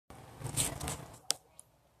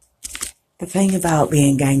The thing about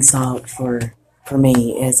being gang-stalked for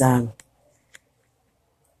me is I'm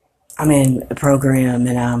in a program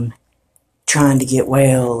and I'm trying to get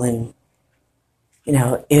well, and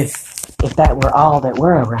if that were all that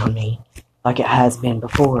were around me, like it has been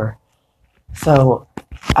before, so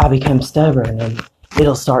I become stubborn and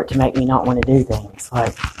it'll start to make me not want to do things.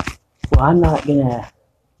 Like, well, I'm not gonna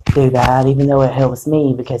do that even though it helps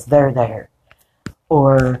me because they're there,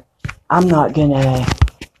 or I'm not gonna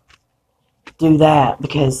do that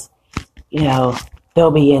because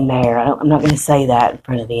they'll be in there. I'm not going to say that in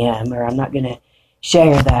front of them, or I'm not going to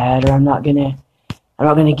share that, or I'm not going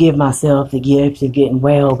to give myself the gift of getting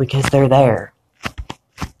well because they're there.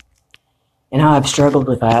 And I've struggled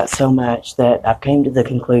with that so much that I've came to the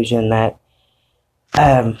conclusion that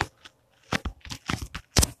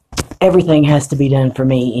everything has to be done for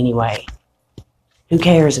me anyway. Who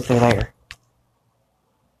cares if they're there?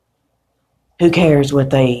 Who cares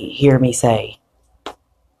what they hear me say?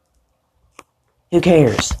 Who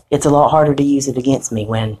cares? It's a lot harder to use it against me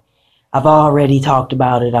when I've already talked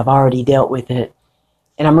about it, I've already dealt with it,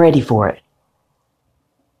 and I'm ready for it.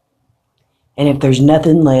 And if there's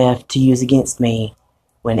nothing left to use against me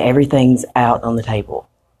when everything's out on the table,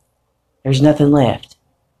 there's nothing left.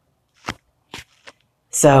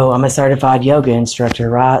 So I'm a certified yoga instructor,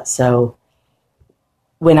 right? So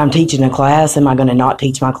when I'm teaching a class, am I going to not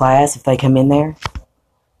teach my class if they come in there?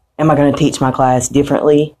 Am I going to teach my class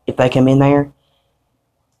differently if they come in there?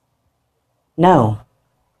 No.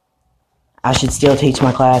 I should still teach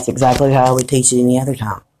my class exactly how I would teach it any other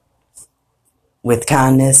time. With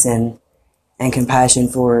kindness and compassion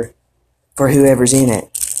for whoever's in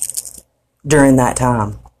it during that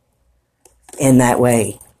time, in that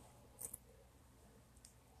way.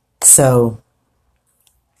 So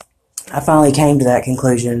I finally came to that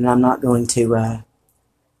conclusion, and I'm not going to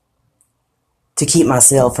keep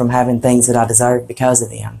myself from having things that I deserve because of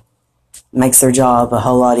them. It makes their job a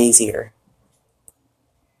whole lot easier.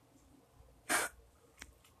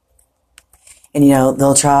 And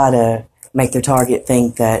they'll try to make their target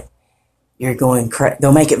think that you're going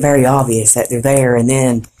they'll make it very obvious that they're there, and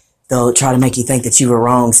then they'll try to make you think that you were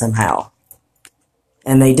wrong somehow.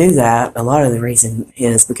 And they do that. A lot of the reason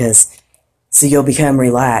is because so you'll become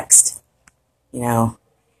relaxed, and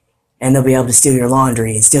they'll be able to steal your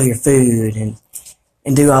laundry and steal your food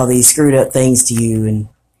and do all these screwed up things to you, and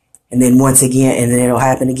then once again, and then it'll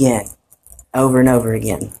happen again, over and over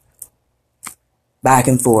again, back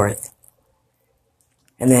and forth.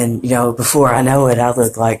 And then, before I know it, I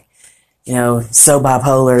look like, so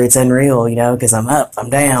bipolar, it's unreal, because I'm up,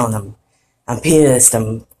 I'm down, I'm pissed,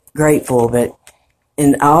 I'm grateful,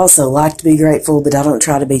 and I also like to be grateful, but I don't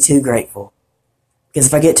try to be too grateful. Because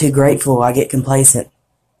if I get too grateful, I get complacent.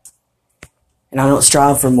 And I don't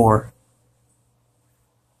strive for more.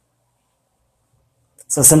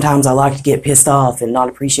 So sometimes I like to get pissed off and not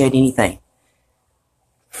appreciate anything.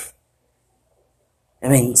 I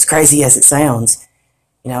mean, as crazy as it sounds,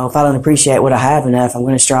 if I don't appreciate what I have enough, I'm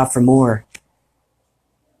going to strive for more.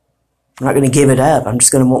 I'm not going to give it up. I'm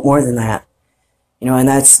just going to want more than that. And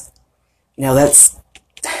that's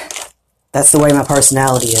the way my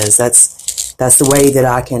personality is. That's the way that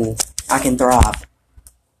I can thrive.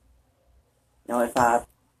 If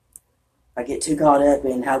I get too caught up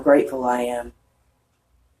in how grateful I am,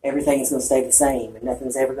 everything's going to stay the same and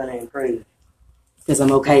nothing's ever going to improve because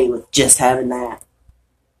I'm okay with just having that.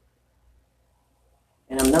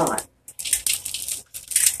 And I'm not.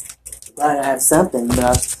 I'm glad I have something, but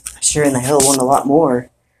I sure in the hell want a lot more.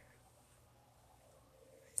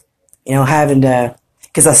 Having to,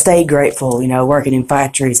 because I stayed grateful, working in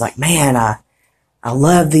factories, like, man, I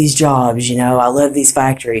love these jobs, I love these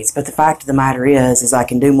factories. But the fact of the matter is I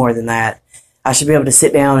can do more than that. I should be able to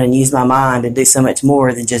sit down and use my mind and do so much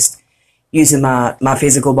more than just using my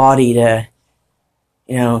physical body to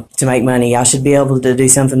make money. I should be able to do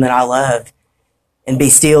something that I love and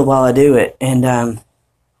be still while I do it, and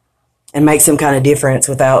make some kind of difference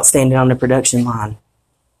without standing on the production line.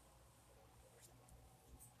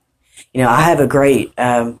 I have a great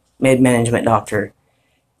med-management doctor,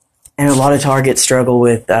 and a lot of targets struggle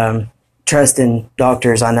with trusting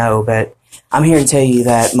doctors, I know, but I'm here to tell you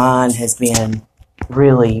that mine has been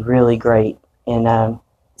really, really great in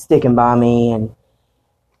sticking by me,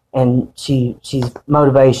 and she's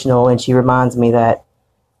motivational, and she reminds me that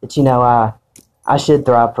I should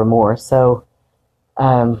thrive for more. So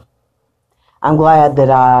I'm glad that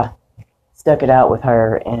I stuck it out with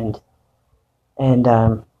her and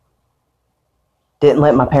didn't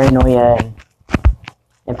let my paranoia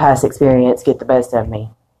and past experience get the best of me.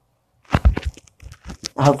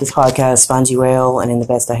 I hope this podcast finds you well and in the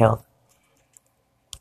best of health.